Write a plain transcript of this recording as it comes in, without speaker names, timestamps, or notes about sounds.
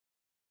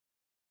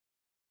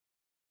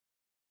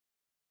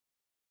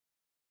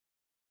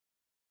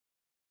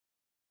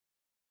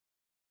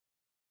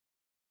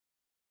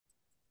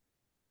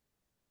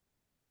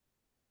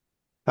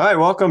All right,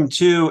 welcome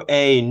to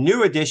a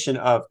new edition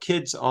of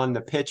Kids on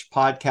the Pitch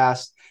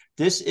podcast.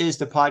 This is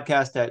the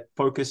podcast that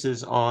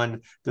focuses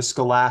on the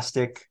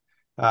scholastic,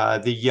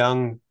 the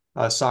young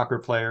soccer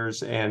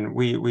players, and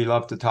we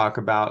love to talk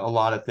about a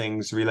lot of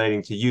things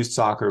relating to youth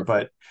soccer.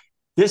 But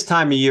this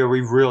time of year,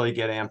 we really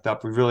get amped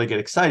up. We really get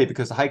excited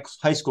because the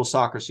high school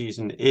soccer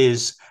season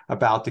is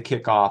about to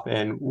kick off,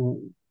 and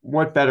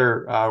what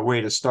better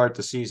way to start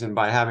the season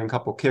by having a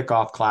couple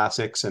kickoff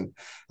classics? And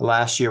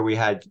last year we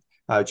had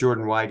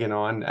Jordan Wiegand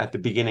on at the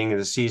beginning of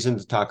the season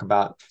to talk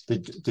about the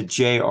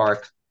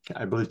JR,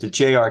 I believe the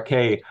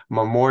JRK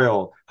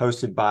Memorial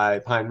hosted by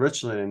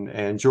Pine-Richland.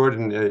 And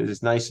Jordan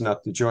is nice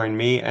enough to join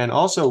me. And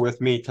also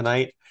with me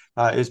tonight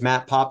is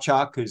Matt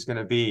Popchock, who's going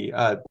to be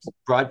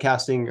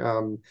broadcasting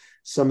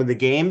some of the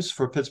games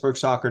for Pittsburgh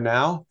Soccer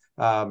Now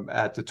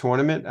at the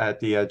tournament at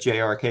the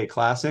JRK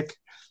Classic.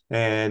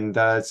 And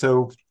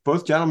so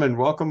both gentlemen,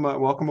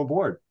 welcome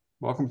aboard.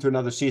 Welcome to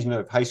another season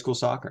of high school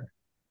soccer.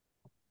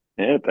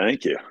 Yeah,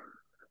 thank you.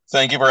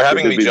 Thank you for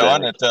having me,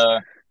 John.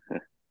 Back.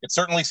 It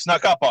certainly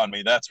snuck up on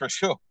me, that's for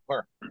sure.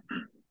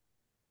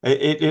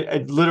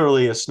 It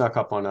literally has snuck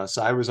up on us.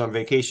 I was on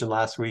vacation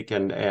last week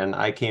and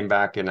I came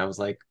back and I was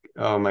like,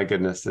 oh my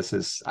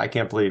goodness, I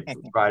can't believe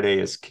Friday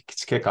is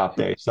it's kickoff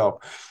day. So,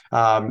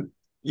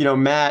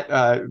 Matt,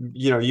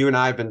 you and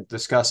I have been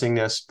discussing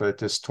this, but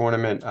this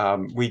tournament,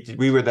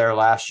 we were there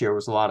last year. It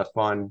was a lot of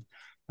fun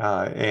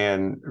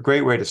and a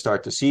great way to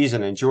start the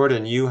season. And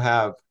Jordan,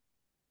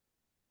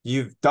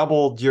 you've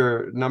doubled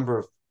your number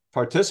of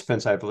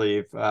participants, I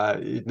believe.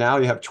 Now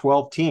you have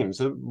 12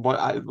 teams.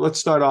 Let's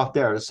start off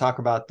there. Let's talk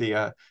about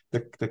the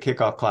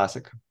kickoff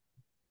classic.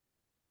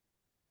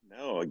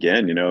 No,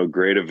 again, a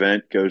great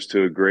event goes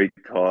to a great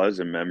cause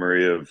in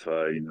memory of,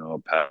 a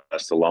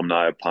past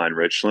alumni of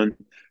Pine-Richland,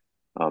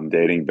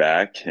 dating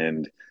back.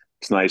 And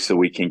it's nice that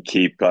we can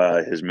keep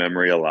his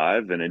memory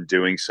alive. And in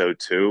doing so,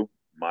 too,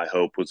 my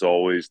hope was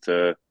always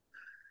to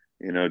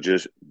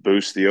just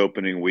boost the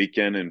opening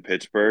weekend in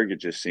Pittsburgh. It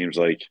just seems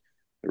like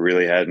there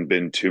really hadn't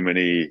been too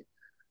many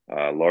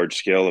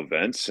large-scale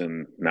events.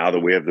 And now that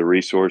we have the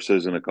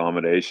resources and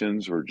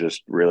accommodations, we're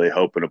just really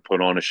hoping to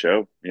put on a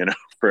show,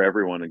 for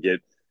everyone and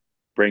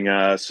bring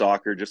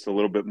soccer just a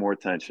little bit more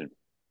attention.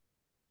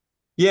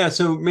 Yeah,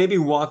 so maybe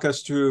walk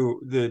us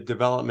through the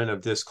development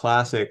of this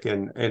classic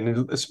and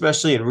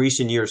especially in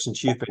recent years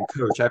since you've been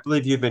coach. I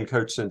believe you've been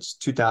coach since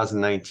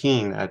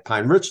 2019 at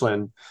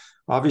Pine-Richland.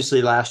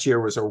 Obviously, last year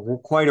was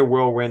quite a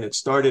whirlwind. It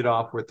started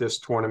off with this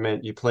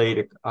tournament. You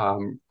played,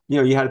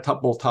 you had a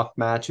couple tough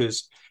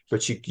matches,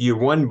 but you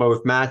won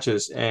both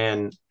matches,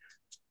 and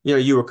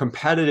you were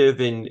competitive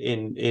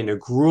in a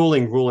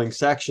grueling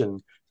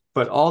section.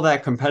 But all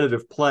that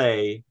competitive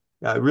play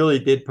really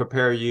did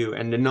prepare you,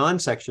 and the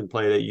non-section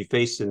play that you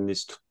faced in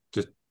this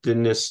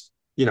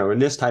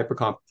type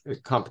of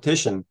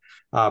competition.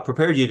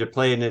 Prepared you to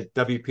play in the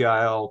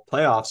WPIL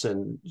playoffs,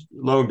 and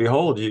lo and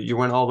behold, you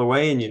went all the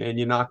way and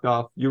you knocked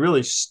off. You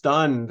really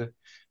stunned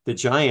the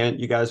Giant.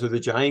 You guys were the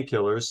Giant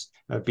killers,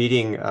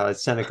 beating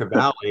Seneca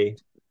Valley.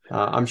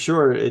 I'm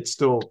sure it's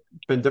still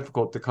been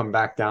difficult to come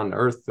back down to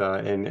earth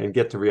and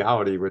get to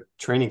reality with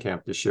training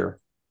camp this year.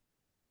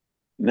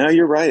 No,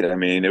 you're right. I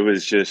mean, it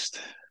was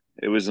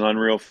an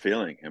unreal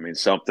feeling. I mean,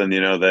 something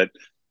that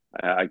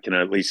I can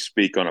at least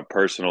speak on a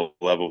personal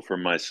level for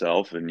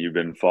myself, and you've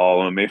been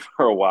following me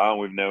for a while.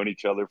 We've known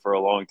each other for a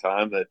long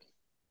time. That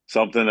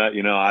something that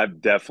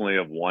I've definitely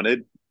have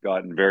wanted,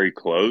 gotten very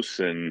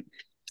close, and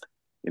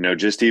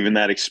just even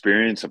that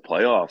experience of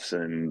playoffs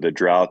and the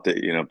drought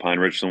that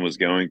Pine-Richland was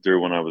going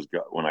through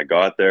when I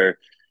got there.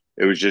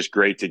 It was just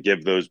great to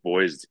give those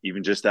boys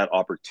even just that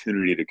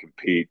opportunity to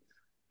compete,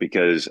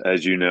 because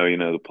as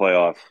the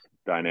playoff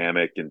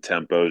dynamic and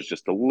tempo is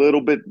just a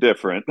little bit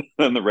different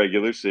than the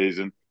regular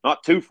season.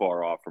 Not too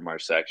far off from our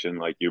section,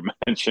 like you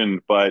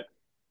mentioned, but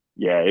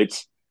yeah,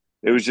 it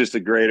was just a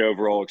great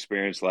overall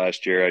experience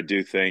last year. I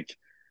do think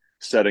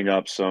setting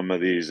up some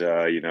of these,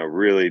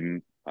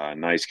 really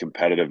nice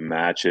competitive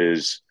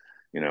matches,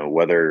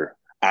 whether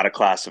out of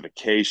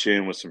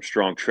classification with some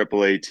strong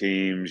AAA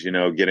teams,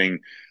 getting,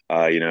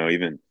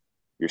 even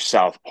your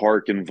South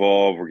Park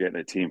involved. We're getting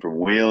a team from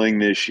Wheeling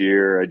this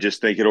year. I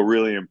just think it'll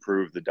really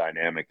improve the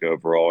dynamic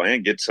overall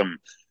and get some,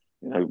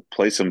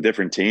 play some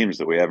different teams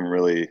that we haven't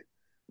really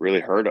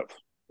heard of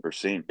or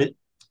seen.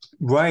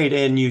 Right.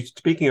 And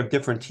speaking of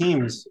different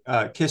teams,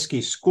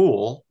 Kiski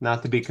School,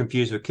 not to be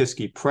confused with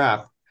Kiski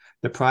Prep,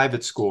 the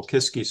private school,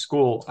 Kiski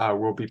School,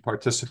 will be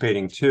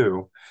participating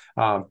too.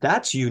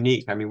 That's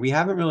unique. I mean, we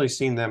haven't really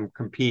seen them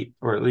compete,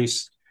 or at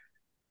least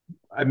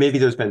maybe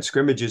there's been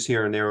scrimmages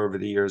here and there over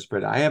the years,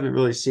 but I haven't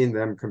really seen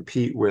them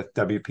compete with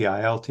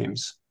WPIL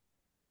teams.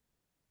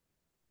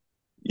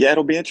 Yeah,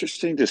 it'll be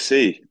interesting to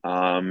see.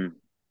 I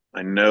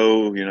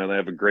know, they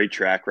have a great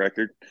track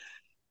record.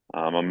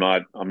 I'm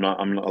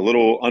a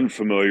little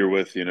unfamiliar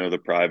with,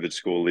 the private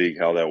school league,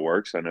 how that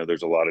works. I know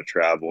there's a lot of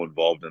travel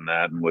involved in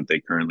that and what they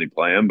currently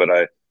play in, but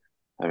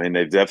I mean,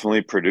 they've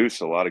definitely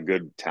produced a lot of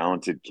good,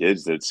 talented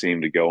kids that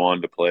seem to go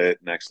on to play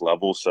at next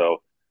level.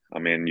 So I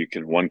mean,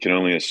 one can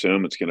only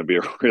assume it's going to be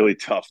a really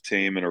tough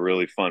team and a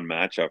really fun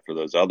matchup for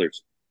those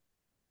others.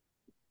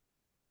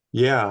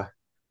 Yeah.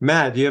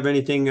 Matt, do you have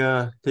anything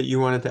that you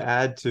wanted to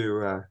add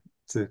to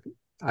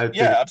I Yeah,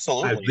 figured I'd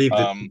absolutely. leave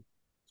it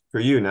for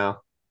you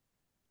now.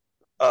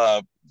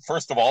 Uh,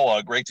 First of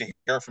all, great to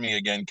hear from you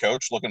again,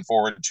 Coach. Looking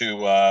forward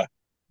to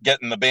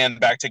getting the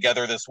band back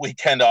together this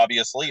weekend.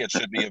 Obviously, it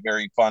should be a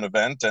very fun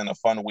event and a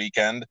fun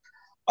weekend.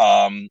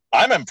 I'm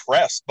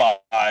impressed by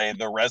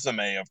the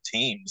resume of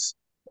teams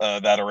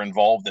that are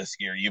involved this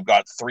year. You've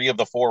got 3 of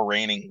the 4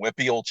 reigning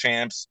WPIAL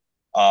champs,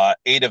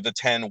 8 of the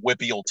 10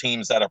 WPIAL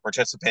teams that are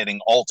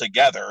participating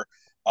altogether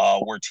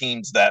were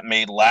teams that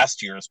made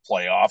last year's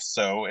playoffs.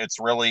 So it's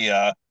really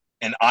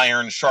an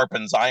iron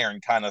sharpens iron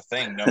kind of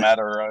thing, no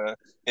matter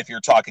if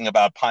you're talking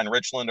about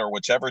Pine-Richland or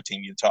whichever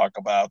team you talk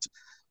about.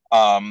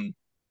 Um,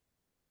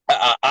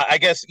 I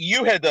guess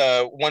you had,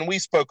 when we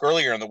spoke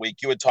earlier in the week,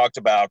 you had talked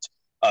about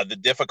the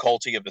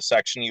difficulty of the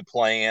section you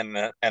play in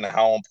and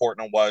how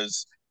important it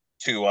was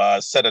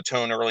to set a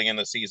tone early in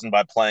the season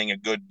by playing a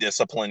good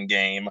disciplined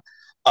game.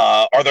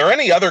 Are there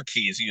any other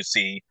keys you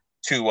see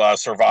to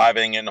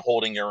surviving and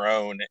holding your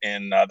own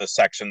in the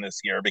section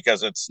this year?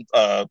 Because it's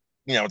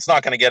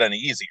not going to get any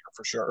easier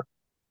for sure.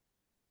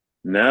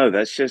 No,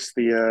 that's just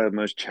the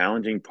most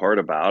challenging part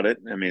about it.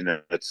 I mean,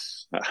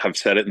 I've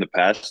said it in the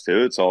past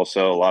too. It's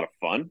also a lot of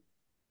fun,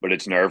 but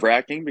it's nerve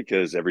wracking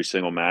because every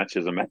single match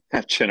is a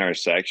match in our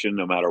section,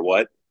 no matter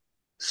what.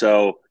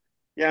 So,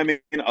 yeah, I mean,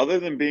 other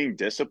than being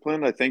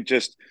disciplined, I think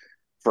just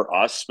for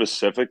us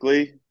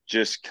specifically,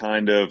 just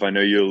kind of, I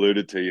know you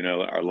alluded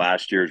to, our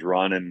last year's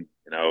run, and,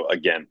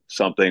 again,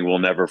 something we'll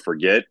never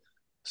forget,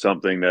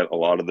 something that a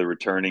lot of the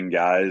returning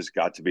guys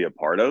got to be a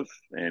part of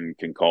and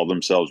can call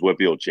themselves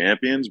WPIAL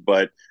champions.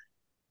 But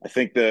I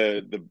think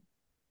the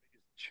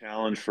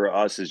challenge for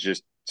us is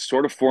just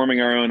sort of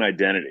forming our own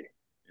identity,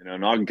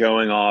 not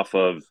going off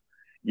of,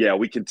 yeah,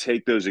 we can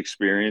take those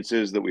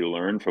experiences that we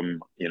learned from,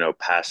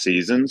 past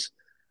seasons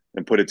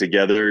and put it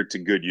together to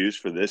good use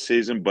for this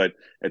season. But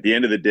at the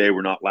end of the day,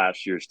 we're not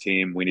last year's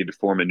team. We need to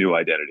form a new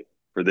identity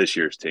for this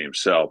year's team.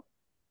 So,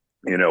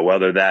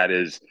 whether that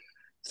is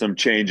some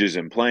changes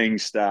in playing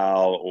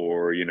style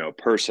or,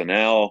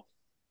 personnel,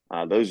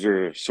 those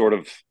are sort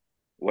of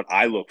what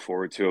I look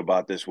forward to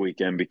about this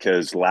weekend,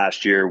 because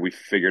last year we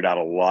figured out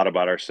a lot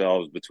about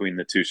ourselves between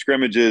the 2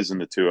 scrimmages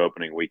and the 2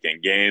 opening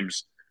weekend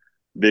games.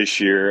 This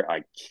year,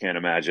 I can't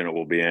imagine it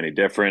will be any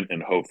different,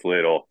 and hopefully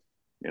it'll,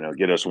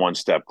 get us one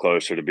step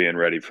closer to being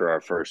ready for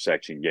our first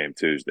section game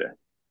Tuesday.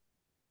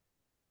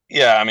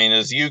 Yeah, I mean,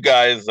 as you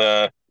guys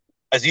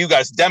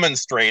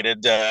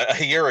demonstrated a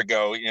year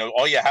ago,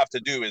 all you have to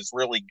do is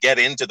really get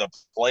into the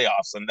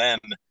playoffs, and then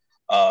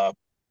uh,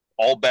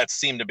 all bets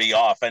seem to be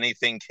off.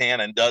 Anything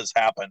can and does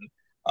happen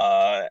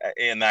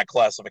in that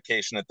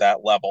classification at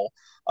that level.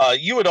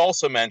 You had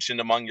also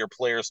mentioned among your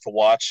players to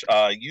watch,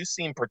 you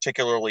seem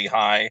particularly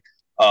high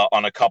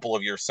on a couple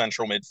of your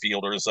central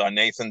midfielders,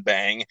 Nathan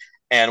Bang.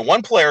 And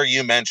one player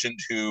you mentioned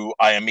who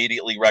I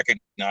immediately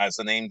recognized,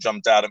 the name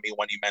jumped out at me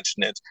when you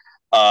mentioned it,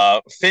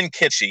 Finn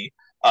Kitchie,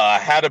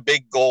 had a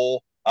big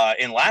goal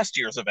in last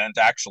year's event,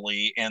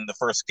 actually, in the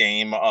first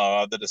game,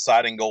 the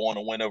deciding goal in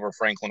a win over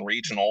Franklin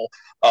Regional.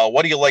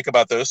 What do you like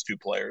about those 2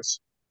 players?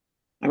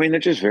 I mean, they're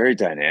just very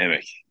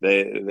dynamic.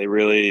 They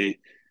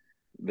really,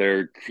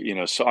 their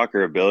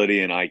soccer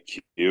ability and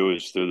IQ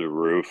is through the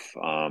roof.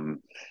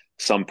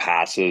 Some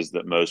passes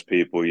that most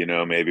people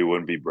maybe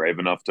wouldn't be brave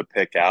enough to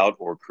pick out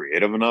or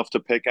creative enough to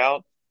pick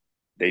out,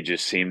 they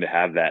just seem to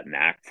have that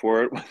knack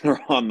for it when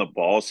they're on the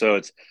ball. So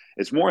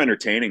it's more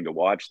entertaining to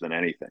watch than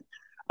anything.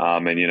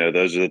 And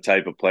those are the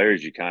type of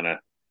players you kind of,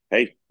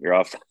 hey, you're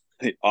off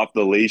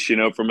the leash,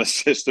 from a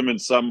system in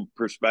some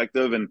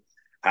perspective, and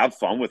have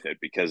fun with it,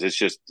 because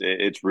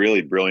it's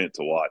really brilliant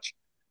to watch.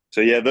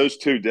 So yeah, those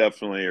 2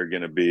 definitely are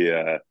going to be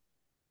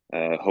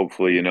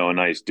hopefully a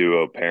nice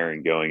duo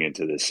pairing going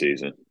into this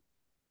season.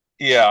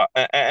 Yeah,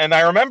 and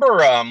I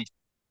remember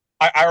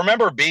I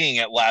remember being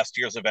at last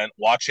year's event,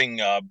 watching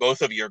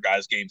both of your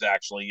guys' games.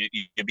 Actually,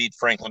 you beat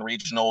Franklin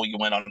Regional, you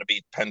went on to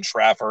beat Penn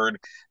Trafford,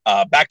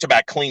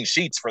 back-to-back clean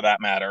sheets for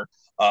that matter,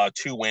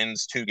 2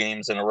 wins, 2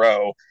 games in a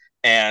row.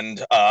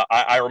 And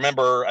I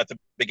remember at the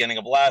beginning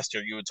of last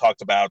year, you had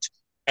talked about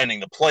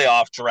ending the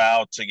playoff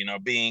drought,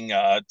 being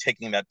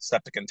taking that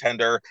step to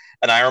contender.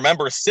 And I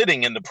remember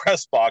sitting in the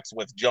press box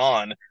with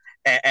John,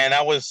 and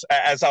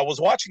as I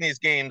was watching these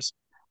games,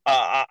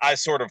 I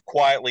sort of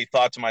quietly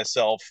thought to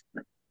myself,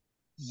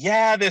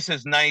 yeah, this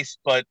is nice,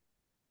 but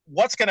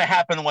what's going to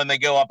happen when they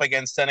go up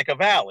against Seneca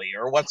Valley,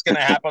 or what's going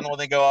to happen when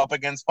they go up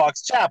against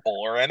Fox Chapel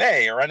or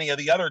NA or any of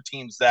the other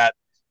teams that,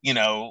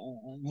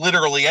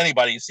 literally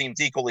anybody seems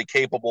equally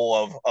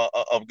capable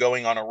of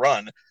going on a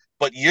run.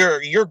 But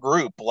your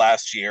group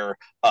last year,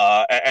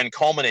 and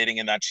culminating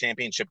in that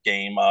championship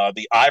game,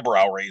 the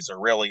eyebrow raiser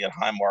really at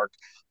Highmark,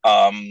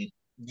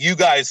 you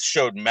guys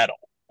showed mettle,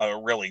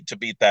 really, to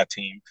beat that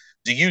team.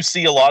 Do you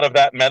see a lot of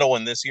that mettle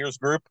in this year's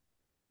group?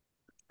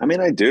 I mean,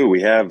 I do.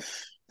 We have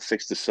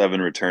 6 to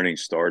 7 returning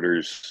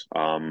starters.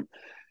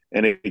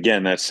 And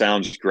again, that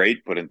sounds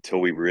great, but until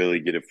we really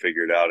get it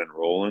figured out and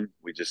rolling,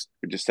 we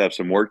just have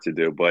some work to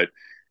do. But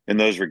in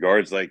those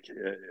regards, like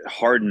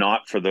hard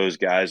not for those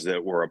guys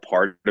that were a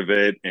part of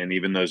it, and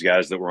even those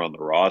guys that were on the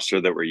roster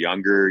that were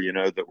younger,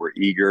 that were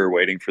eager,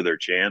 waiting for their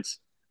chance.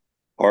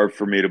 Hard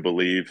for me to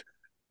believe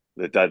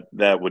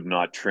that would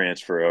not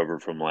transfer over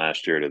from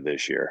last year to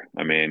this year.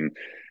 I mean,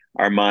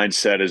 our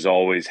mindset is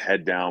always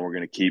head down. We're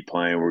going to keep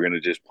playing. We're going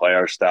to just play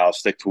our style,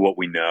 stick to what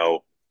we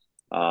know.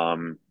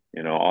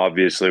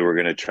 Obviously, we're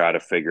going to try to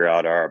figure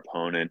out our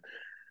opponent.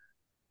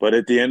 But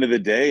at the end of the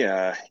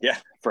day,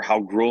 for how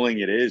grueling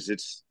it is,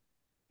 it's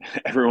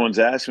everyone's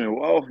asking me,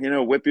 well,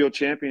 WPIAL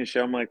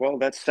championship. I'm like, well,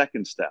 that's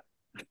second step.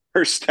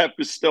 First step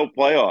is still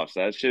playoffs.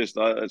 That's just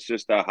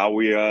how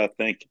we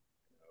think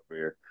over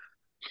here.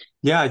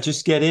 Yeah,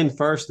 just get in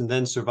first and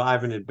then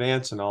survive and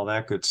advance and all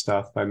that good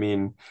stuff. I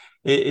mean,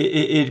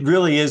 it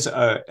really is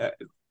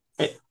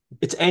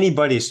it's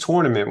anybody's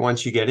tournament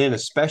once you get in,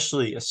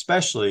 especially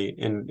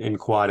in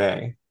Quad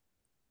A.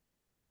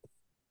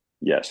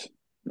 Yes,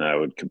 I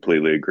would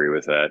completely agree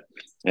with that.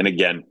 And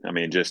again, I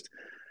mean, just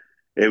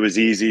it was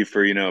easy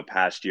for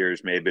past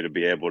years maybe to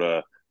be able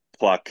to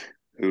pluck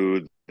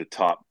who the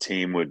top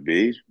team would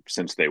be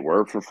since they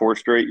were for 4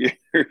 straight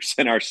years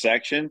in our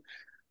section.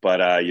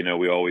 But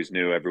we always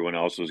knew everyone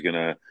else was going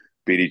to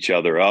beat each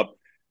other up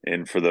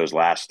and for those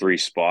last 3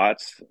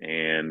 spots.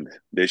 And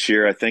this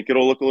year, I think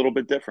it'll look a little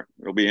bit different.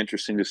 It'll be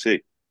interesting to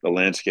see the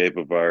landscape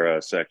of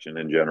our section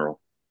in general.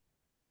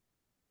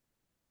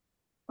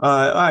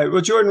 All right.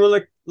 Well, Jordan,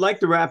 we'd like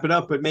to wrap it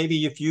up, but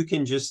maybe if you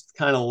can just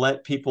kind of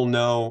let people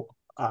know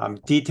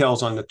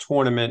details on the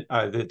tournament,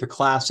 the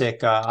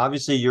classic.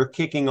 Obviously, you're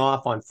kicking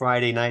off on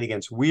Friday night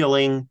against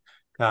Wheeling.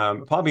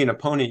 Probably an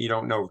opponent you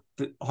don't know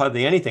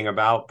hardly anything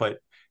about, but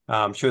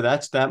I'm sure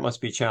that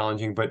must be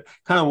challenging. But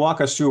kind of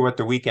walk us through what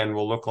the weekend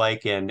will look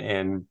like,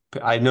 and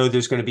I know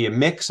there's going to be a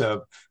mix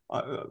of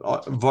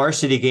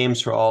varsity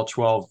games for all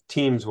 12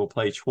 teams will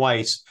play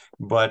twice,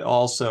 but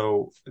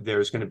also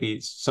there's going to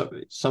be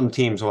some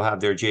teams will have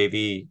their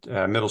JV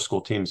middle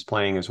school teams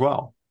playing as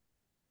well.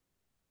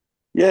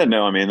 Yeah,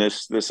 no, I mean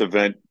this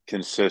event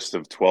consists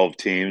of 12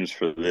 teams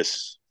for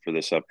this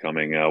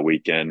upcoming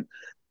weekend.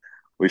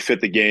 We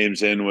fit the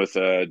games in with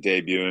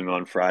debuting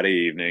on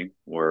Friday evening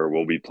where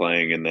we'll be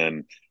playing, and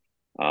then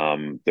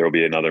there will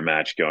be another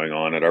match going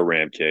on at our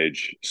Ram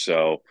Cage.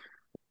 So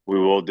we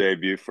will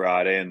debut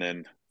Friday, and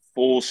then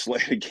full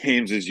slate of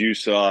games as you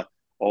saw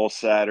all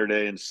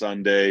Saturday and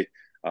Sunday,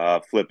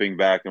 flipping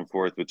back and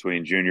forth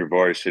between junior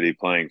varsity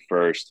playing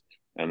first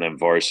and then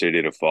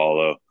varsity to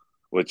follow,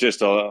 with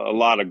just a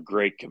lot of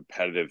great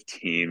competitive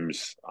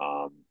teams.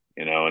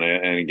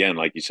 And again,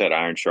 like you said,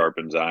 iron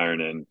sharpens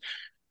iron, and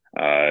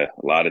a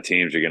lot of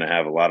teams are going to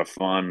have a lot of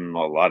fun.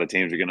 A lot of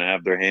teams are going to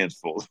have their hands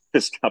full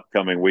this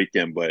upcoming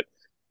weekend. But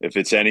if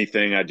it's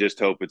anything, I just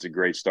hope it's a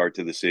great start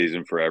to the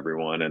season for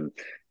everyone, and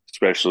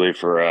especially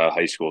for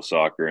high school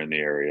soccer in the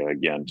area.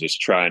 Again,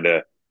 just trying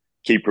to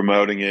keep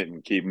promoting it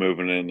and keep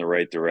moving it in the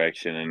right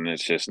direction. And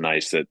it's just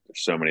nice that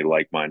there's so many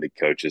like-minded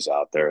coaches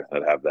out there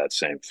that have that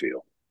same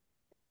feel.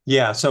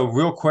 Yeah, so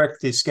real quick,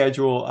 the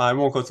schedule, I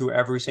won't go through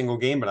every single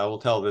game, but I will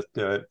tell that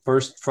the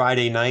first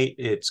Friday night,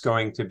 it's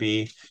going to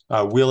be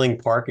Wheeling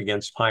Park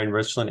against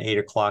Pine-Richland, 8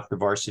 o'clock, the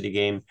varsity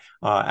game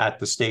at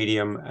the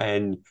stadium.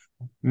 And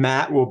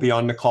Matt will be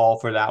on the call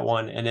for that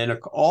one. And then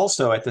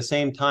also at the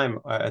same time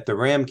at the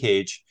Ram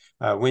Cage,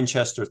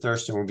 Winchester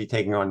Thurston will be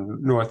taking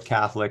on North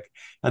Catholic.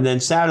 And then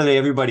Saturday,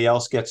 everybody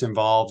else gets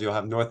involved. You'll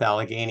have North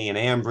Allegheny and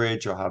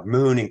Ambridge. You'll have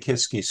Moon and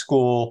Kiski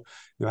School.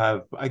 You'll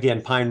have,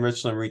 again,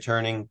 Pine-Richland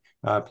returning,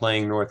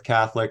 playing North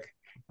Catholic.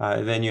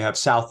 Then you have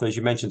South, as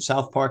you mentioned,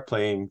 South Park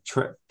playing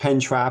Penn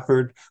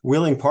Trafford.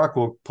 Wheeling Park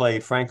will play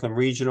Franklin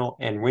Regional,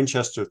 and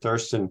Winchester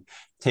Thurston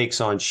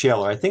takes on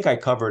Shaler. I think I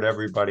covered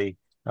everybody.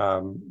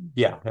 I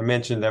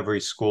mentioned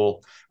every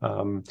school.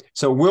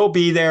 So we'll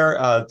be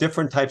there,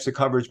 different types of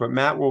coverage, but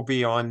Matt will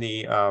be on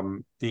the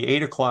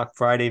 8 o'clock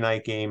Friday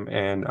night game,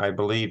 and I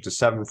believe the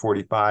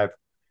 7:45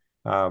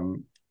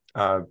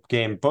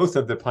 game, both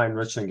of the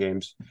Pine-Richland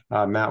games,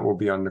 Matt will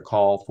be on the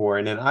call for,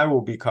 and then I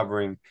will be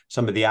covering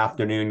some of the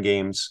afternoon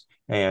games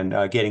and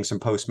getting some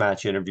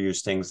post-match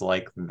interviews, things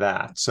like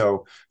that.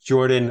 So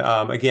Jordan,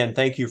 again,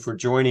 thank you for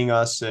joining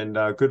us, and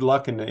good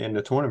luck in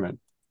the tournament.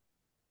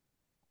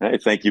 Hey,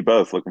 thank you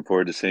both. Looking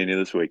forward to seeing you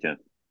this weekend.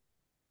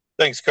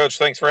 Thanks, Coach.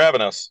 Thanks for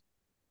having us.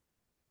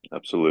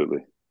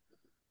 Absolutely.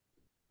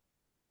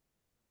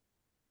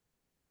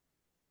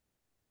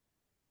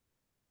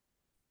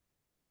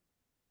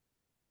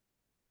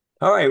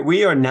 All right,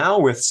 we are now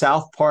with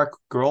South Park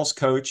girls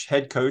coach,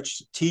 head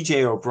coach,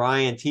 TJ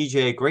O'Brien.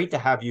 TJ, great to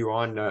have you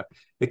on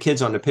the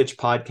Kids on the Pitch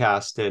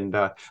podcast. And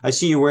I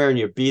see you wearing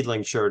your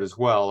Beadling shirt as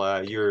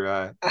well. You're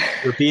a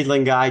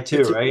Beadling guy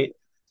too, right?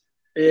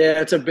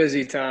 Yeah, it's a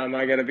busy time.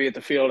 I got to be at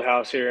the field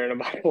house here in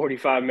about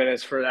 45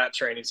 minutes for that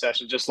training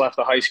session. Just left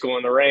the high school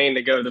in the rain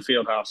to go to the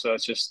field house. So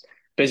it's just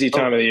busy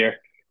time of the year.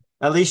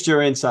 At least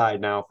you're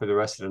inside now for the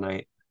rest of the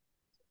night.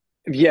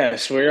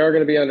 Yes, we are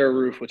going to be under a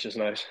roof, which is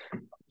nice.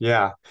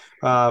 Yeah.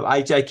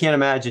 I can't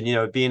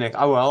imagine, being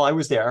I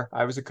was there.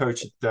 I was a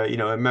coach. I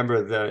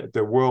remember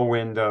the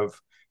whirlwind of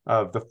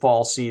the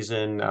fall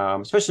season,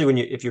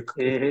 especially if you're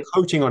Hmm.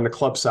 coaching on the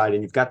club side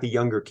and you've got the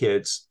younger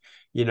kids,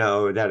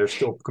 that are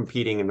still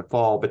competing in the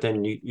fall, but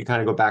then you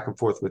kind of go back and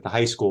forth with the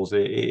high schools.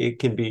 It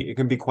can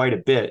be quite a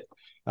bit.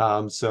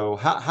 So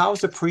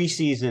how's the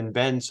preseason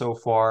been so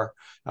far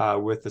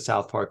with the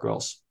South Park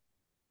girls?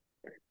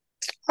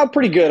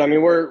 Pretty good. I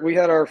mean, we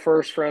had our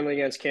first friendly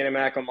against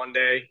Canamac on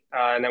Monday,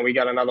 and then we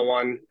got another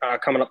one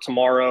coming up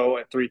tomorrow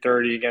at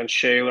 3:30 against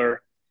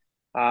Shaler.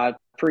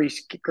 Pre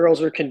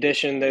Girls are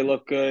conditioned; they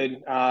look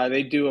good.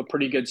 They do a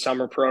pretty good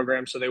summer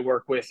program, so they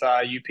work with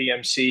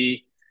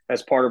UPMC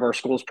as part of our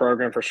school's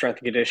program for strength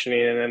and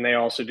conditioning, and then they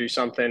also do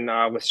something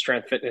with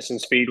strength, fitness, and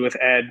speed with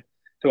Ed,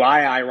 who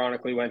I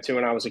ironically went to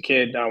when I was a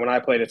kid when I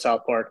played at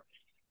South Park.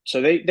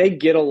 So they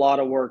get a lot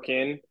of work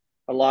in.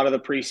 A lot of the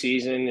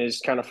preseason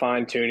is kind of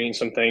fine tuning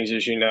some things,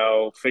 as you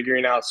know,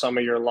 figuring out some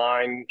of your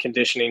line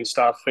conditioning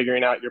stuff,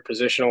 figuring out your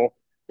positional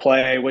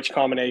play, which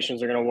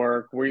combinations are going to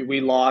work.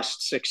 We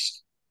lost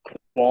 6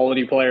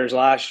 quality players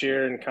last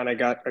year and kind of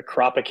got a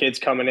crop of kids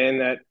coming in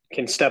that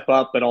can step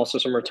up, but also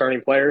some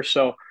returning players.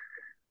 So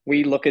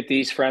we look at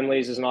these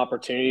friendlies as an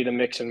opportunity to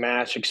mix and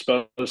match,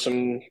 expose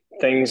some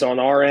things on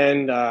our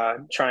end,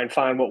 try and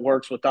find what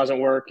works, what doesn't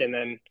work. And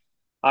then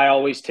I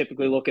always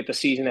typically look at the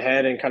season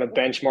ahead and kind of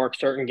benchmark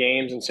certain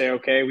games and say,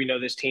 okay, we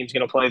know this team's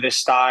going to play this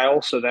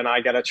style. So then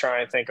I got to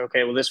try and think,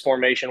 okay, well, this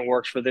formation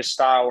works for this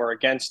style or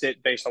against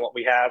it based on what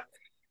we have.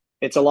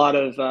 It's a lot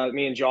of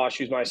me and Josh,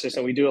 who's my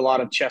assistant. We do a lot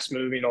of chess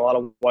moving, a lot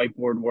of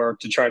whiteboard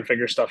work to try and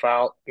figure stuff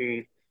out.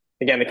 And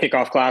again, the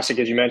kickoff classic,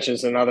 as you mentioned,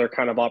 is another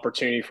kind of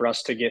opportunity for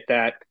us to get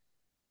that.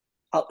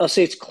 I'll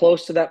say it's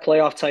close to that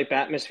playoff type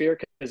atmosphere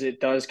because it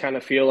does kind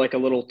of feel like a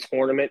little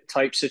tournament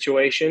type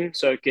situation.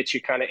 So it gets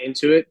you kind of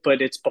into it, but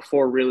it's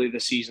before really the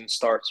season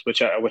starts,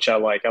 which I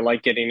like. I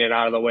like getting it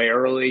out of the way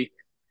early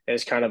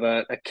as kind of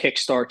a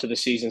kickstart to the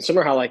season.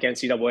 Similar how like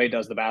NCAA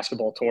does the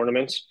basketball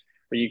tournaments,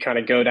 where you kind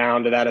of go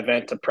down to that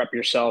event to prep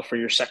yourself for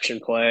your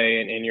section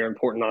play and your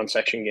important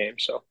non-section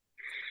games. So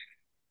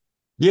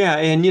Yeah,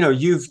 and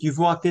you've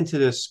walked into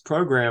this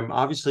program.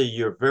 Obviously,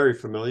 you're very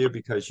familiar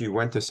because you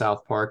went to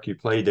South Park, you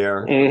played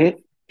there,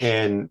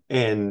 mm-hmm.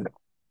 and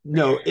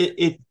no,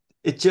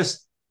 it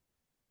just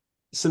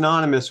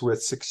synonymous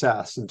with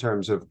success in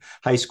terms of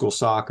high school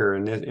soccer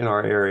in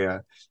our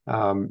area,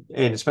 and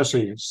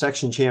especially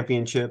section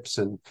championships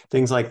and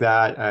things like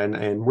that,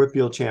 and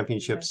Whitfield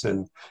championships,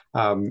 and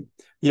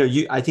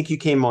I think you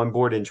came on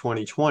board in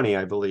 2020,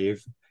 I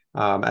believe,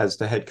 as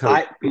the head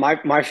coach.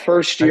 My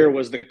first year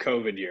was the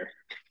COVID year.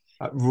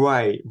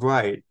 Right,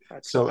 right.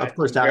 So of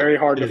course that very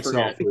hard in to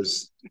itself forget.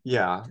 was,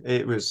 yeah,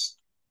 it was,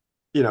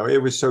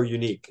 it was so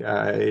unique.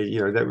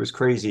 That was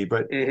crazy.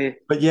 But Mm-hmm.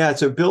 but yeah,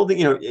 so building,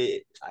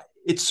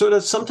 it's sort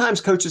of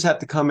sometimes coaches have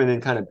to come in and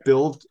kind of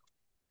build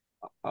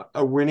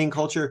a winning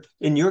culture.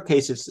 In your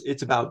case,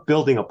 it's about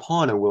building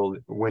upon a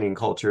winning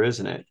culture,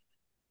 isn't it?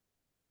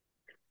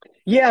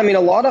 Yeah, I mean,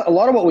 a lot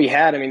of what we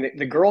had. I mean,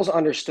 the girls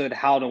understood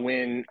how to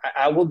win.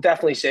 I will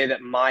definitely say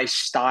that my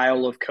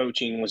style of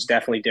coaching was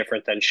definitely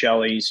different than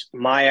Shelly's.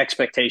 My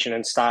expectation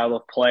and style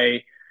of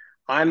play,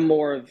 I'm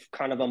more of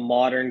kind of a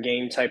modern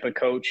game type of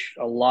coach.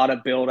 A lot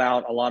of build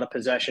out, a lot of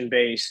possession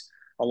base,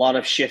 a lot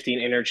of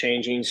shifting,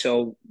 interchanging.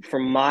 So for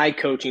my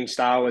coaching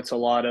style, it's a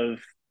lot of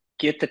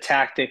get the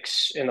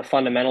tactics and the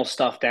fundamental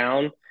stuff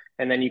down,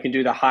 and then you can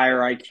do the higher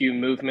IQ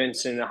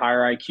movements and the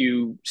higher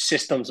IQ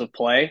systems of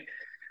play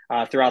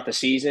throughout the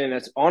season.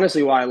 That's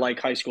honestly why I like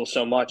high school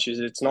so much.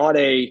 Is it's not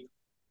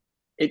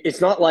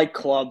like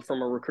club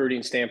from a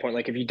recruiting standpoint.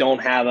 Like if you don't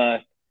have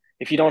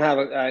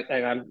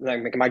and I'm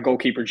like my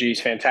goalkeeper G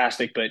is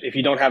fantastic, but if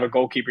you don't have a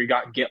goalkeeper, you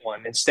got to get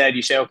one. Instead,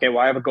 you say, okay, well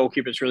I have a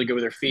goalkeeper that's really good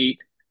with their feet.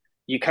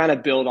 You kind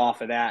of build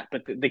off of that,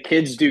 but the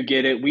kids do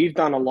get it. We've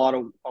done a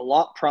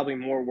lot probably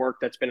more work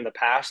that's been in the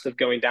past of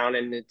going down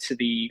into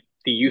the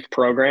youth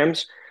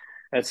programs.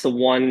 That's the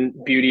one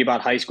beauty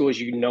about high school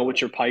is you know what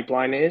your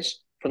pipeline is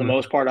for the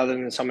most part, other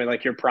than something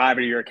like your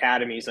private or your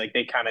academies, like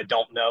they kind of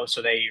don't know.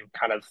 So they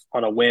kind of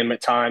on a whim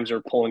at times are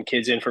pulling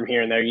kids in from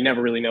here and there. You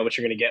never really know what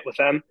you're going to get with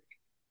them.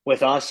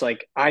 With us,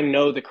 like I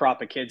know the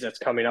crop of kids that's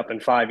coming up in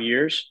 5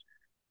 years.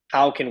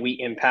 How can we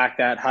impact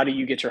that? How do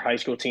you get your high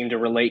school team to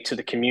relate to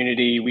the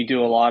community? We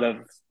do a lot of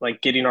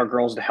like getting our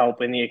girls to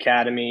help in the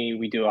academy.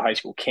 We do a high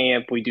school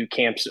camp. We do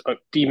camps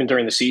even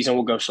during the season.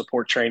 We'll go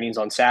support trainings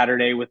on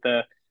Saturday with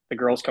the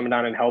girls coming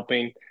down and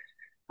helping.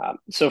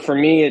 So for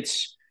me,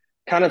 it's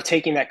kind of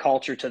taking that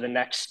culture to the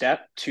next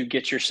step to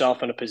get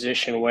yourself in a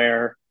position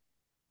where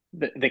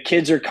the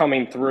kids are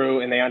coming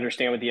through and they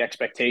understand what the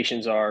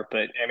expectations are.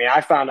 But I mean,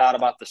 I found out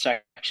about the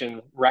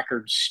section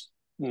records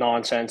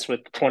nonsense with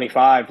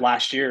 25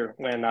 last year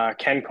when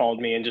Ken called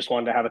me and just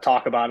wanted to have a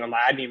talk about it.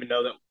 I didn't even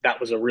know that that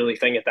was a really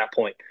thing at that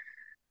point.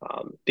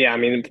 Yeah, I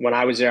mean, when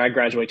I was there, I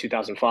graduated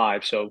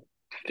 2005. So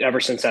ever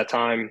since that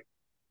time,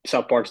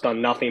 South Park's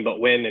done nothing but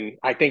win. And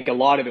I think a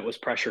lot of it was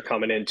pressure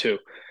coming in too,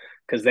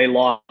 because they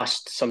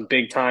lost some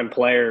big time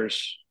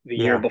players the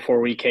year Yeah.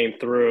 before we came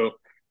through.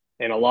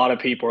 And a lot of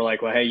people were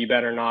like, well, hey, you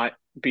better not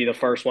be the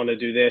first one to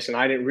do this. And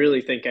I didn't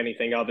really think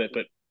anything of it,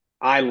 but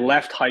I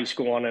left high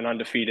school on an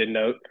undefeated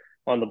note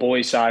on the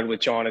boys' side with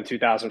John in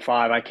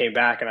 2005. I came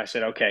back and I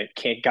said, okay,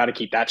 got to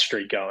keep that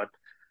streak going.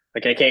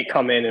 Like I can't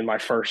come in and my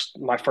first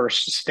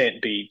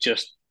stint be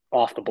just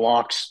off the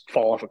blocks,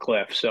 fall off a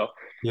cliff. So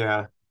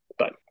yeah,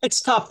 but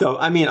it's tough though.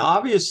 I mean,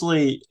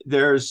 obviously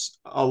there's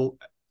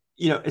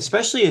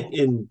especially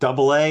in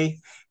double A,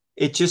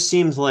 it just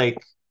seems like,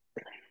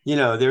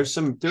 there's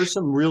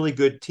some really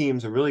good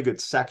teams and really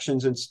good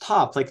sections, and it's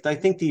tough. Like I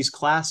think these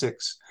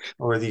classics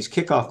or these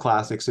kickoff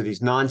classics or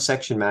these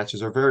non-section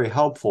matches are very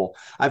helpful.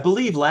 I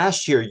believe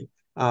last year,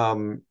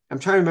 I'm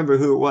trying to remember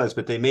who it was,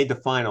 but they made the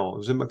final.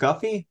 Was it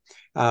McGuffey?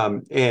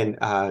 And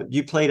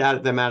you played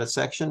them out of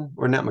section,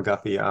 or not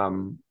McGuffey?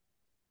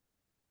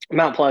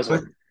 Mount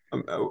Pleasant.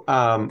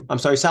 I'm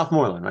sorry,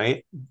 Southmoreland,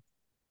 right?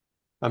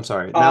 I'm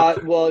sorry.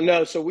 Well,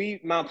 no. So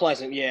Mount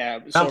Pleasant, yeah.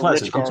 Mount So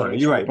Pleasant. Rich I'm sorry.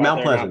 Garland's You're right.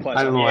 Mount Pleasant.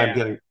 I don't know why yeah. I'm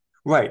getting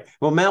right.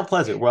 Well, Mount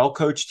Pleasant,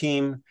 well-coached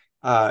team,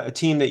 a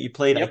team that you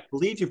played. Yep. I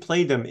believe you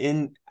played them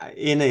in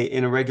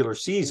a regular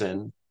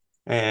season,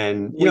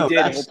 and we did.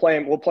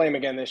 And we'll play them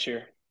again this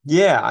year.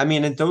 Yeah, I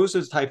mean, and those are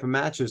the type of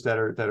matches that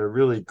are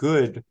really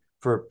good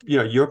for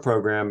your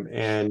program,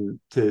 and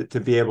to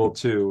be able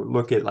to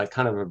look at like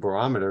kind of a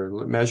barometer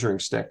measuring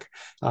stick.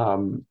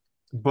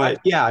 But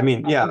yeah, I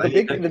mean, yeah,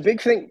 the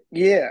big thing,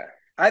 yeah.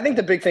 I think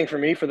the big thing for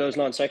me for those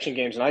non-section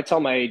games, and I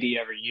tell my AD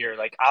every year,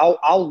 like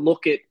I'll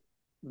look at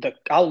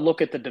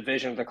the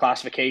division of the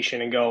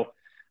classification and go,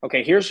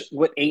 okay, here's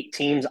what 8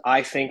 teams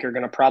I think are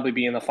going to probably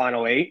be in the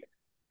final 8,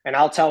 and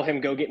I'll tell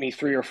him go get me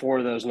 3 or 4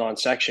 of those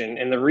non-section.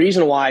 And the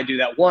reason why I do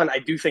that, one, I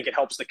do think it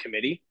helps the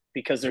committee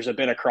because there's a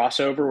bit of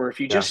crossover where if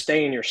you just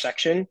stay in your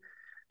section,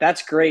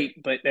 that's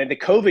great. But the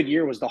COVID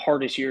year was the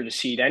hardest year to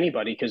seed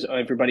anybody because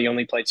everybody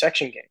only played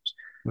section games.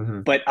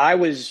 Mm-hmm. But I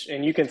was,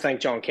 and you can thank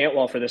John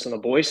Cantwell for this on the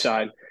boys'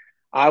 side,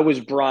 I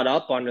was brought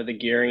up under the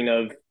gearing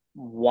of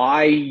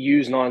why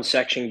use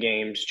non-section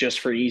games just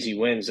for easy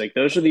wins. Like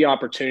those are the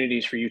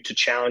opportunities for you to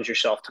challenge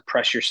yourself, to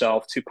press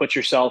yourself, to put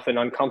yourself in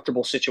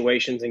uncomfortable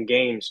situations in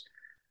games,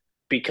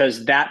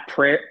 because that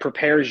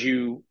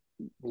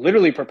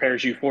literally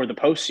prepares you for the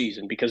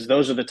postseason, because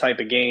those are the type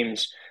of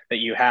games that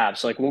you have.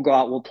 So like we'll go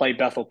out, we'll play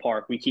Bethel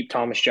Park. We keep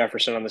Thomas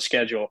Jefferson on the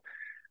schedule.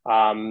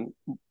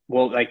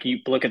 Well, like you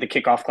look at the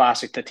kickoff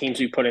classic, the teams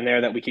we put in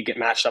there that we could get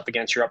matched up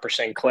against your Upper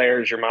St.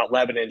 Clairs, your Mount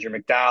Lebanons, your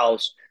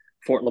McDowell's,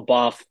 Fort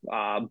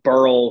LaBeouf,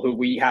 Burrell, who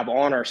we have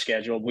on our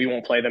schedule. We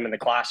won't play them in the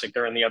classic.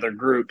 They're in the other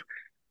group.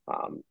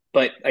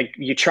 But like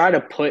you try to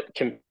put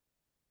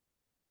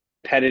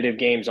competitive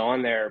games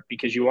on there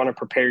because you want to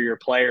prepare your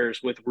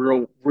players with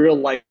real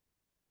life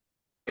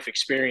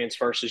experience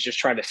versus just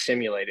try to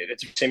simulate it.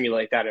 It's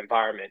simulate that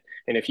environment.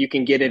 And if you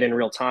can get it in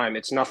real time,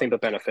 it's nothing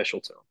but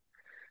beneficial to them.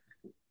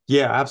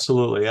 Yeah,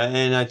 absolutely.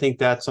 And I think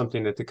that's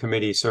something that the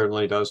committee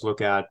certainly does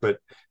look at. But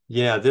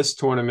yeah, this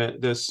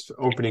tournament, this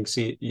opening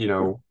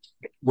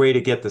way to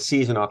get the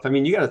season off. I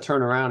mean, you got to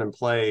turn around and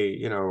play,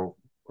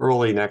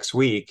 early next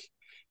week,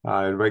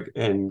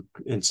 and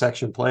in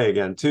section play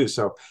again too.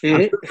 So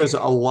I'm sure there's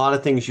a lot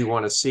of things you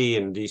want to see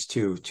in these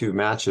two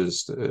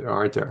matches,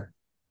 aren't there?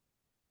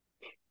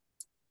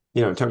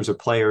 In terms of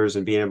players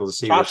and being able to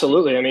see.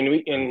 Absolutely.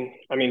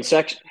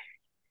 Section.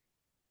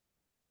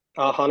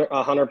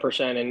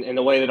 100%. And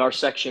the way that our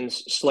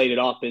section's slated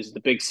up is the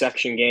big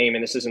section game,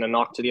 and this isn't a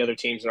knock to the other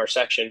teams in our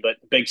section, but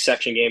the big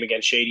section game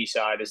against Shady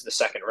Side is the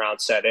second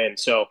round set in.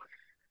 So,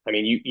 I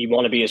mean, you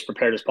want to be as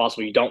prepared as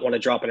possible. You don't want to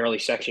drop an early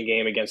section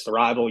game against the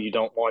rival. You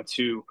don't want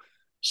to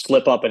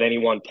slip up at any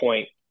one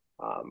point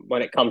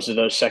when it comes to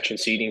those section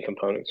seeding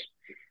components.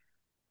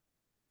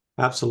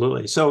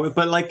 Absolutely. So,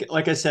 but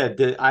like I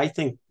said, I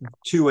think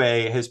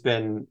 2A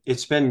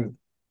it's been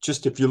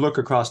just, if you look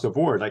across the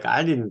board, like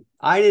I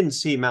didn't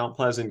see Mount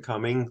Pleasant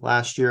coming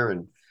last year,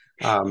 and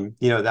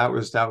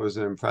that was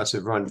an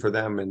impressive run for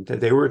them, and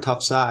they were a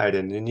tough side,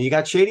 and you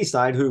got Shady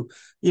Side who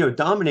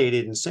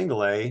dominated in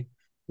single A.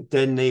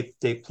 Then they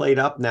played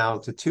up now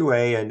to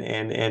 2A,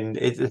 and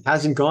it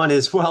hasn't gone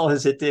as well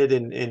as it did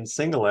in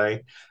single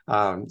A.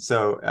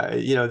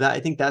 That I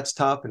think that's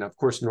tough, and of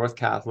course North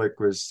Catholic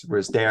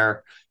was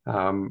there,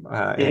 and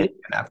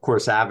of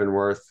course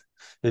Avonworth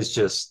is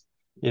just.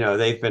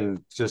 They've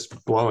been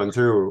just blowing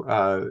through,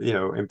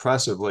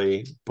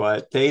 impressively,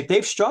 but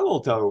they've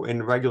struggled though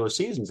in regular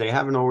seasons. They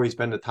haven't always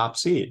been the top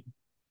seed.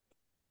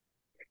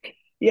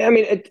 Yeah, I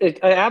mean,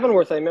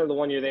 Avonworth, I remember the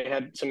one year they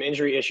had some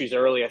injury issues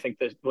early. I think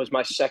that was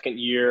my second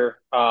year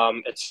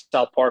at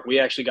South Park. We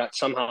actually got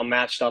somehow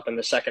matched up in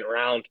the second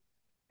round,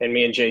 and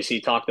me and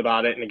JC talked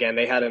about it. And again,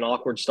 they had an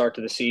awkward start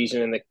to the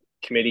season, and the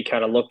committee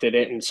kind of looked at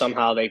it, and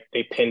somehow they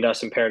pinned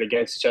us and paired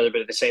against each other.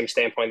 But at the same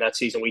standpoint, that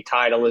season we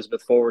tied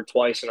Elizabeth Forward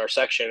twice in our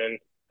section, and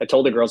I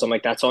told the girls, I'm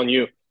like, that's on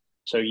you.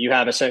 So you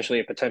have essentially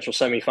a potential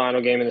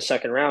semifinal game in the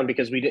second round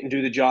because we didn't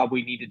do the job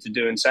we needed to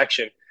do in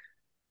section.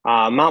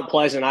 Mount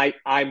Pleasant,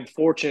 I'm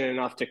fortunate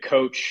enough to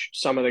coach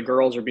some of the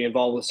girls or be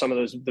involved with some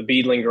of the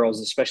Beadling girls,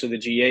 especially the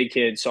GA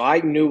kids. So I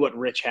knew what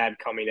Rich had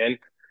coming in.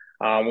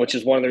 which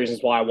is one of the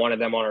reasons why I wanted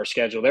them on our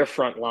schedule. Their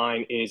front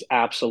line is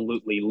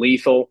absolutely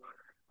lethal.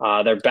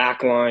 Their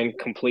back line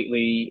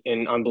completely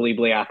and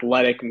unbelievably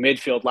athletic.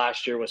 Midfield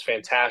last year was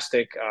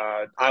fantastic.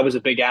 I was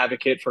a big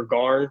advocate for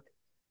Garn.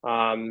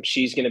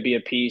 She's going to be a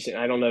piece, and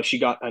I don't know if she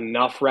got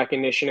enough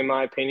recognition, in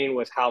my opinion,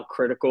 with how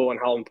critical and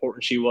how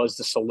important she was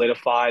to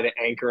solidify the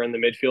anchor in the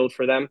midfield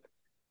for them.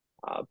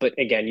 But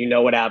again, you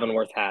know what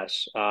Avonworth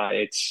has.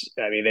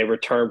 They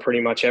return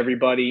pretty much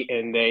everybody,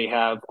 and they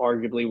have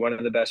arguably one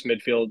of the best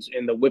midfields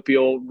in the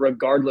WPIAL,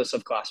 regardless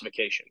of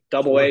classification.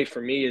 Double A for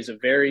me is a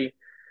very,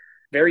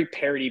 very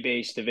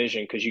parity-based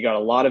division because you got a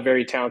lot of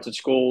very talented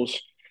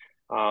schools.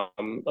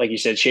 Like you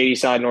said,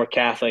 Shadyside, North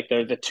Catholic,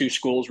 they're the two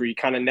schools where you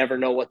kind of never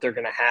know what they're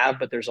going to have,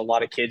 but there's a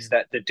lot of kids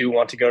that do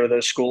want to go to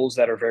those schools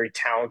that are very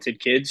talented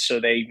kids. So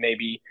they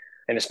maybe,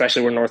 and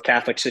especially where North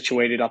Catholic's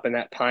situated up in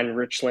that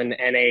Pine-Richland,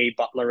 NA,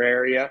 Butler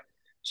area.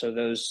 So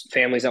those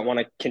families that want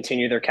to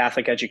continue their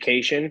Catholic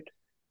education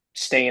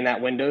stay in that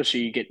window. So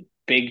you get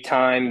big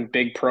time,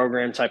 big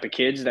program type of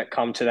kids that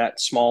come to that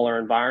smaller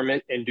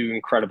environment and do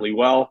incredibly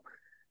well.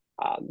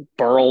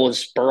 Burrow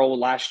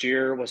last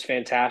year was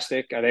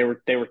fantastic. They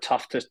were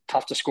tough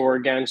to score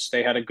against.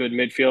 They had a good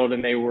midfield,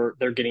 and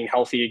they're getting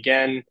healthy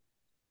again.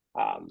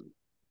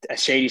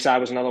 Shadyside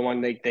was another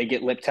one. They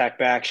get Liptak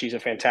back. She's a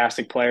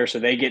fantastic player, so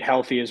they get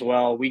healthy as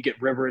well. We get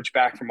Riveridge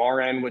back from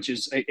our end,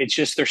 it's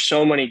just there's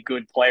so many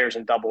good players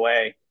in Double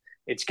A.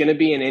 It's going to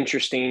be an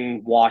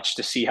interesting watch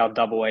to see how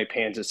Double A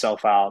pans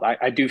itself out.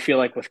 I do feel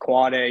like with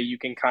Quad A, you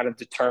can kind of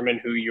determine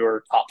who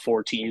your top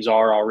 4 teams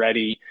are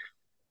already.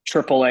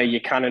 Triple A,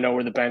 you kind of know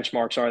where the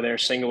benchmarks are there.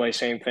 Single A,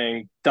 same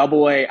thing.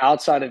 Double A,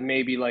 outside of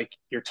maybe like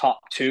your top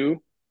 2,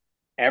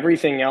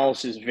 everything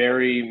else is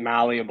very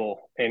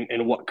malleable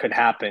in what could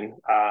happen.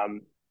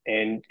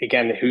 And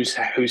again, who's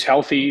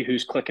healthy,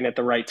 who's clicking at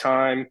the right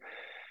time,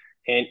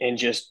 and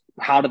just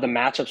how do the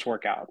matchups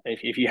work out?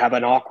 If you have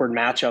an awkward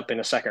matchup in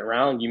a second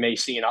round, you may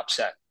see an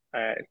upset.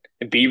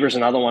 Beaver's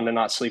another one to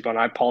not sleep on.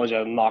 I apologize.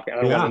 I don't want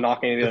to knock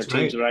any of the other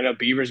teams, but I know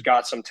Beaver's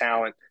got some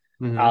talent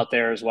out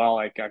there as well.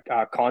 Like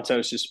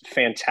Kontos is a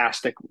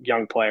fantastic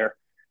young player.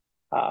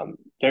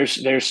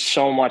 There's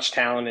so much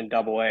talent in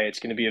Double A.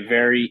 It's going to be a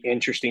very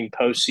interesting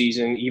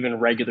postseason, even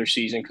regular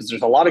season, because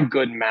there's a lot of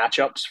good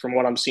matchups from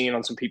what I'm seeing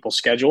on some people's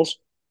schedules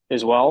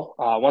as well.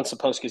 Once the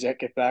Post Gazette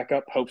get back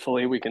up,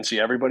 hopefully we can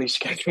see everybody's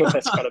schedule.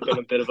 That's kind of been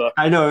a bit of a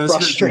I know,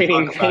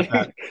 frustrating thing.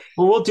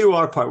 Well, we'll do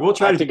our part. We'll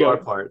try to do our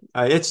part.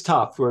 It's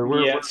tough.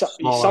 We're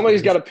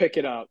somebody's got to pick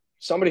it up.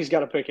 Somebody's got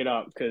to pick it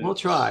up because we'll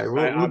try.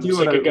 I'm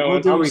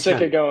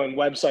sick of going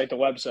website to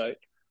website.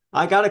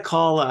 I got to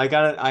call.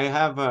 I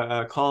have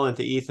a call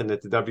into Ethan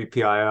at the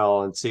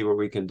WPIL and see what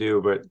we can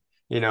do. But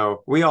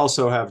we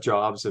also have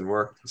jobs and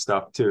work and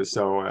stuff too.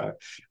 So,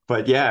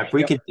 but yeah,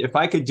 if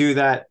I could do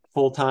that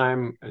full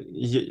time,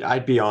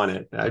 I'd be on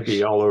it. I'd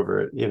be all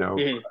over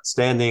it.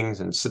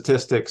 Standings and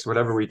statistics,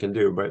 whatever we can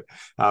do. But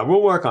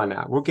we'll work on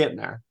that. We're getting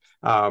there.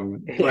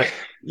 But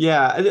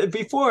yeah,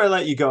 before I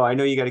let you go, I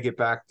know you got to get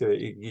back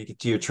to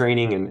your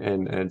training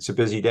and it's a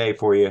busy day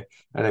for you.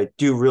 And I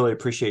do really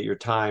appreciate your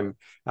time.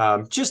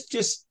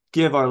 Just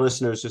give our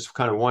listeners just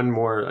kind of one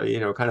more,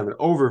 kind of an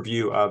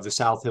overview of the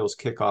South Hills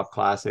Kickoff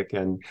Classic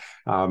and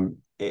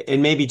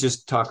maybe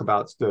just talk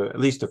about at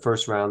least the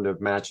first round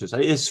of matches.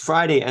 It's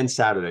Friday and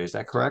Saturday. Is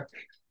that correct?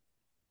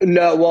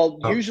 No, well,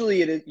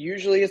 usually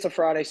it's a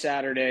Friday,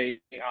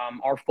 Saturday.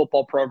 Our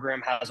football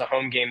program has a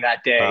home game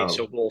that day,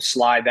 so we'll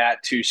slide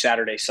that to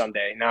Saturday,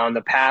 Sunday. Now, in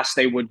the past,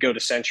 they would go to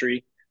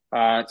Century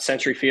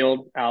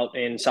Field out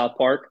in South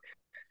Park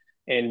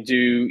and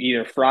do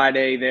either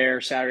Friday there,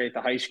 Saturday at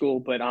the high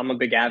school. But I'm a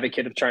big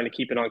advocate of trying to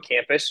keep it on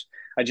campus.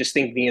 I just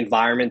think the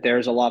environment there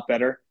is a lot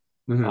better.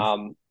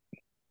 Mm-hmm.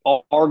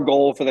 Our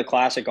goal for the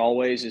Classic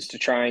always is to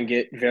try and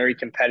get very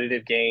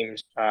competitive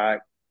games.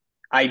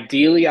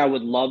 Ideally, I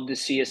would love to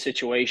see a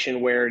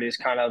situation where it is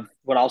kind of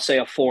what I'll say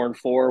a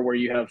 4-4, where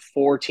you have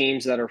 4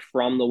 teams that are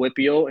from the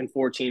WPIAL and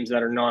 4 teams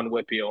that are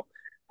non-WPIAL.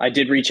 I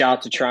did reach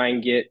out to try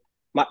and get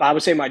I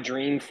would say my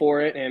dream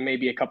for it, and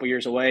maybe a couple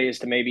years away, is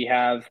to maybe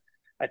have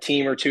a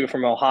team or 2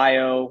 from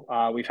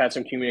Ohio. We've had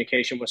some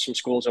communication with some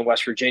schools in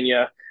West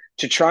Virginia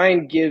to try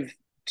and give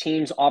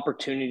teams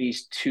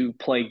opportunities to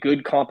play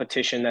good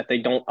competition that they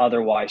don't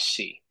otherwise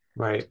see.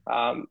 Right.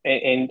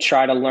 And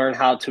try to learn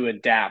how to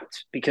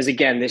adapt, because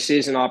again, this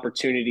is an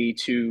opportunity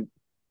to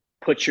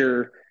put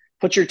your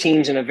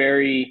teams in a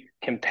very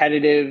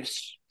competitive,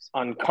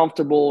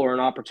 uncomfortable, or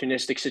an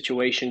opportunistic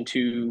situation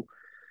to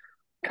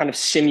kind of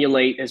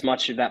simulate as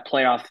much of that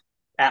playoff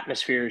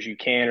atmosphere as you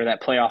can, or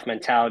that playoff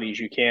mentality as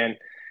you can.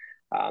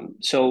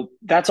 So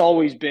that's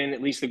always been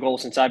at least the goal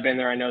since I've been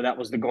there. I know that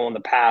was the goal in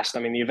the past. I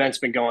mean, the event's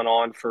been going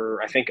on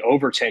for, I think,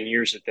 over 10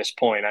 years at this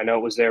point. I know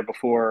it was there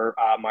before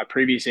my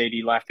previous AD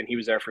left, and he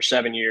was there for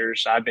 7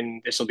 years.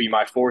 This will be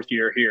my 4th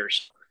year here.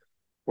 So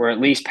we're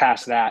at least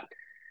past that.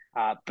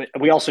 But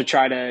we also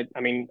try to,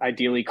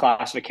 ideally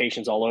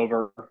classifications all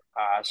over.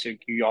 So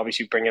you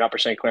obviously bring it up for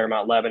St. Clair,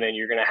 Mount Lebanon.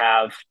 You're going to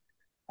have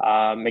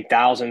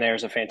McDowell's in there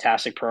is a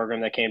fantastic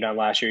program that came down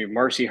last year.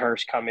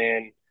 Mercyhurst come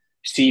in.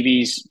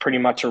 Stevie's pretty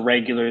much a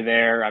regular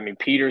there. I mean,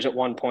 Peters at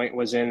one point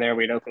was in there.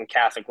 We had Oakland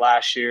Catholic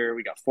last year.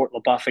 We got Fort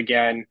LaBeouf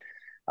again.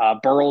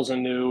 Burrell's a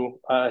new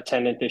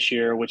attendant this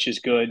year, which is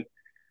good.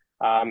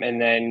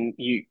 And then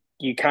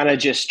you kind of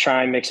just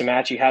try and mix and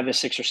match. You have the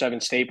 6 or 7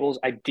 staples.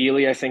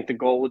 Ideally, I think the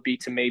goal would be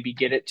to maybe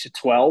get it to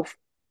 12,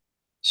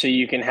 so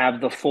you can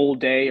have the full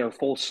day or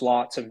full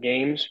slots of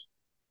games.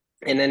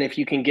 And then if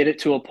you can get it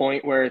to a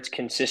point where it's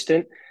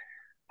consistent,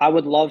 I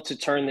would love to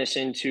turn this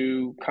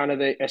into kind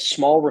of a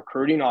small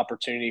recruiting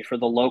opportunity for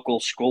the local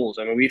schools.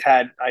 I mean,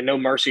 I know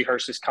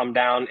Mercyhurst has come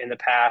down in the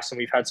past, and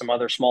we've had some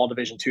other small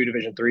Division II,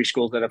 Division III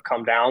schools that have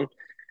come down,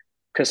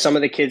 because some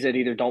of the kids that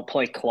either don't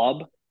play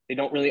club, they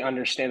don't really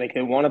understand, like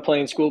they want to play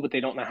in school, but they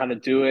don't know how to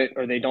do it,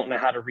 or they don't know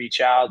how to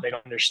reach out. They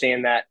don't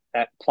understand that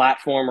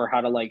platform or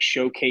how to like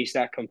showcase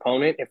that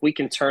component. If we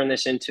can turn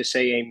this into,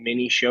 say, a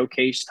mini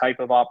showcase type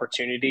of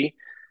opportunity,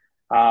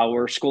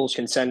 where schools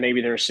can send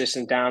maybe their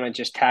assistant down and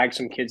just tag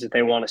some kids that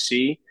they want to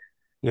see.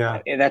 Yeah.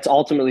 And that's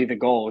ultimately the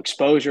goal: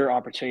 exposure,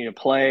 opportunity to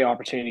play,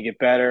 opportunity to get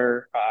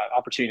better,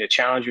 opportunity to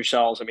challenge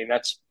yourselves. I mean,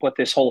 that's what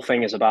this whole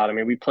thing is about. I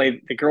mean,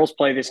 the girls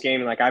play this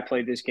game, and like I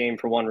played this game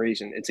for one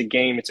reason. It's a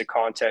game, it's a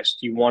contest.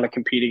 You want to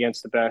compete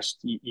against the best.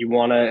 You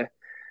want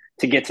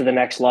to get to the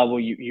next level.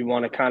 You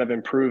want to kind of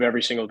improve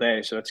every single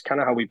day. So that's kind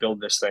of how we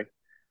build this thing.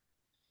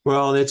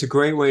 Well, it's a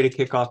great way to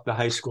kick off the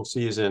high school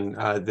season,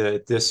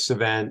 this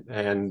event,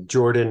 and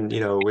Jordan,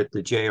 with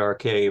the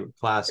JRK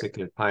Classic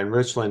at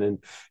Pine-Richland. And,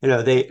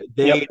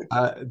 Yep.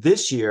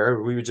 this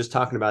year, we were just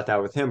talking about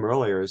that with him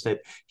earlier, is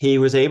that he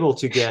was able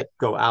to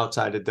go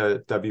outside of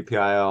the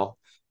WPIL,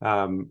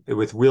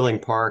 with Wheeling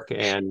Park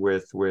and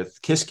with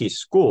Kiski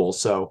School.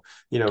 So,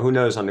 who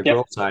knows on the Yep.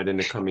 girls' side in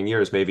the coming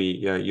years, maybe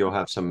you'll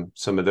have some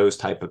of those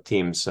type of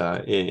teams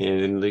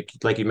in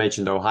like you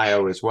mentioned,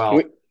 Ohio as well.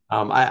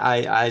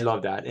 I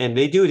love that, and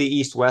they do the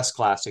East-West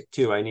Classic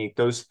too. I mean,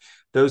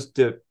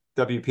 the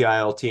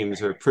WPIL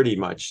teams are pretty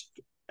much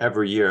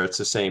every year. It's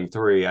the same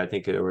 3, I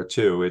think, or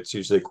 2. It's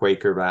usually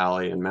Quaker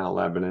Valley and Mount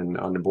Lebanon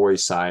on the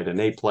boys' side, and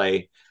they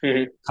play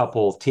a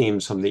couple of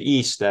teams from the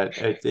East that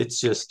it's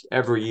just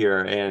every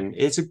year, and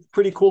it's a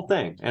pretty cool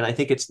thing. And I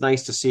think it's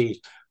nice to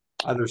see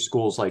other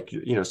schools like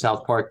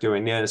South Park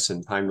doing this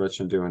and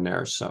Pine-Richland doing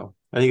theirs. So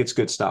I think it's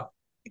good stuff.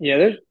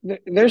 Yeah,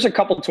 there's a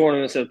couple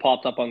tournaments that have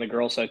popped up on the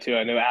girls' side too.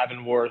 I know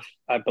Avonworth,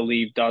 I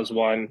believe, does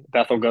one.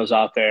 Bethel goes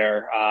out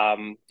there.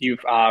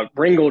 You've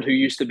Ringgold, who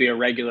used to be a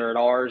regular at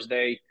ours,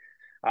 they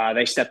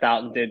stepped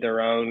out and did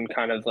their own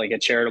kind of like a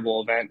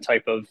charitable event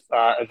type of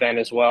event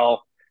as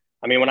well.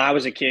 I mean, when I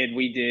was a kid,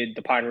 we did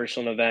the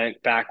Pine-Richland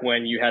event back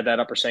when you had that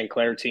Upper St.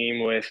 Clair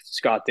team with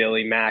Scott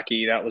Dilly,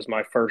 Mackey. That was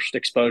my first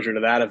exposure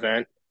to that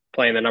event,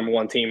 playing the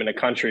 #1 team in the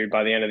country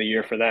by the end of the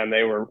year for them.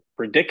 They were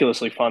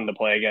ridiculously fun to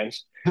play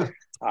against.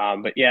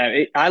 But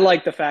yeah, I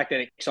like the fact that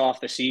it kicks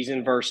off the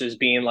season versus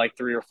being like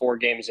 3 or 4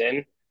 games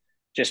in,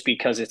 just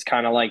because it's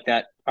kind of like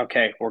that.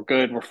 Okay, we're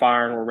good, we're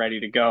firing, we're ready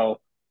to go,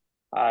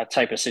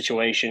 type of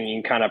situation.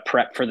 You can kind of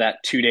prep for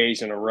that 2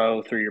 days in a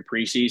row through your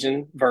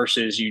preseason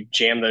versus you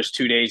jam those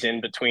 2 days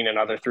in between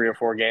another 3 or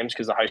 4 games,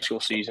 because the high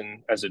school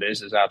season, as it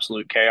is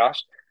absolute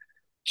chaos.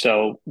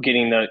 So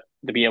getting to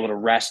be able to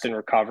rest and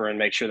recover and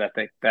make sure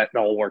that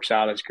all works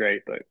out is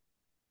great. But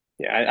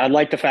yeah, I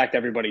like the fact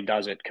everybody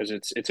does it, because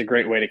it's a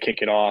great way to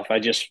kick it off. I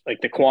just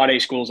like the Quad A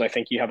schools. I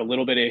think you have a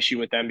little bit of issue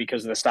with them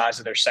because of the size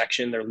of their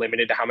section. They're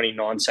limited to how many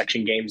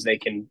non-section games they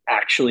can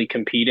actually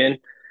compete in,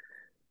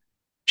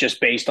 just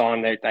based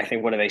on their, I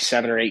think, what are they,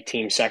 7 or 8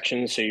 team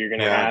sections. So you're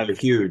going to have they're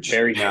huge.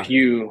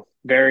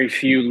 very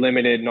few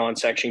limited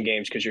non-section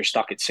games, because you're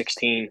stuck at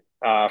 16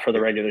 for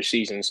the regular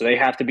season. So they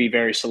have to be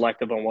very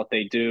selective on what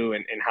they do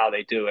and how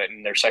they do it.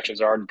 And their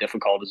sections are already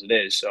difficult as it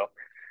is. So,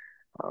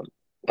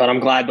 but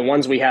I'm glad the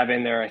ones we have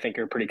in there, I think,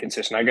 are pretty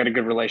consistent. I got a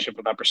good relationship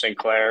with Upper St.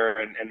 Clair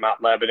and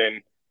Mount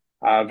Lebanon.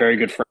 Very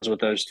good friends with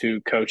those 2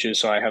 coaches.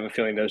 So I have a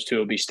feeling those 2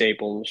 will be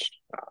staples.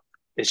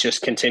 It's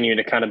just continuing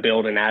to kind of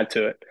build and add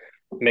to it,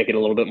 make it a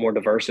little bit more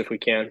diverse if we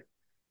can.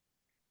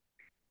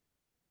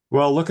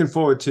 Well, looking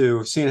forward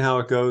to seeing how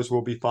it goes.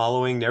 We'll be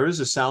following. There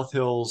is a South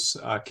Hills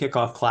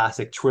Kickoff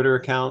Classic Twitter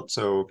account,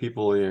 so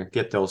people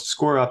get those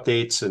score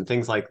updates and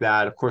things like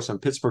that. Of course, on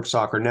Pittsburgh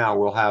Soccer Now,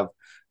 we'll have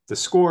the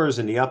scores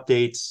and the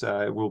updates.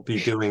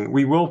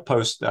 We will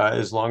post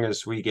as long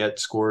as we get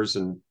scores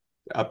and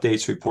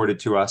updates reported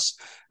to us.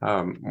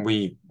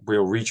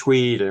 We'll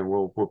retweet and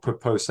we'll put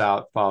posts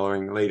out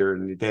following later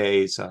in the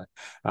days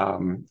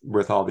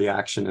with all the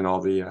action and all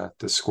the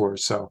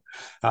scores. So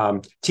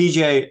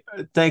TJ,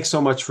 thanks so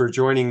much for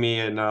joining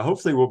me, and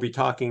hopefully we'll be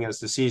talking as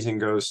the season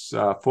goes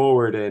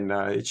forward, and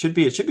it should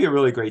be a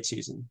really great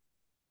season.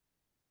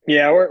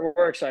 Yeah,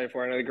 we're excited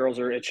for it. I know the girls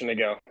are itching to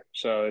go.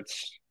 So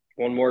it's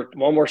one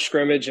more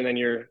scrimmage, and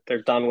then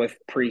they're done with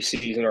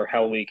preseason, or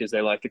Hell Week as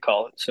they like to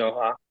call it.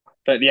 So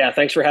but yeah,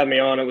 thanks for having me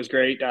on. It was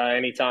great.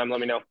 Anytime, let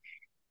me know.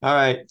 All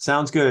right.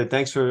 Sounds good.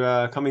 Thanks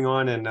for coming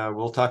on, and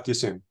we'll talk to you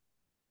soon.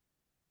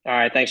 All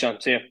right. Thanks, Sean.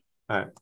 See you. All right.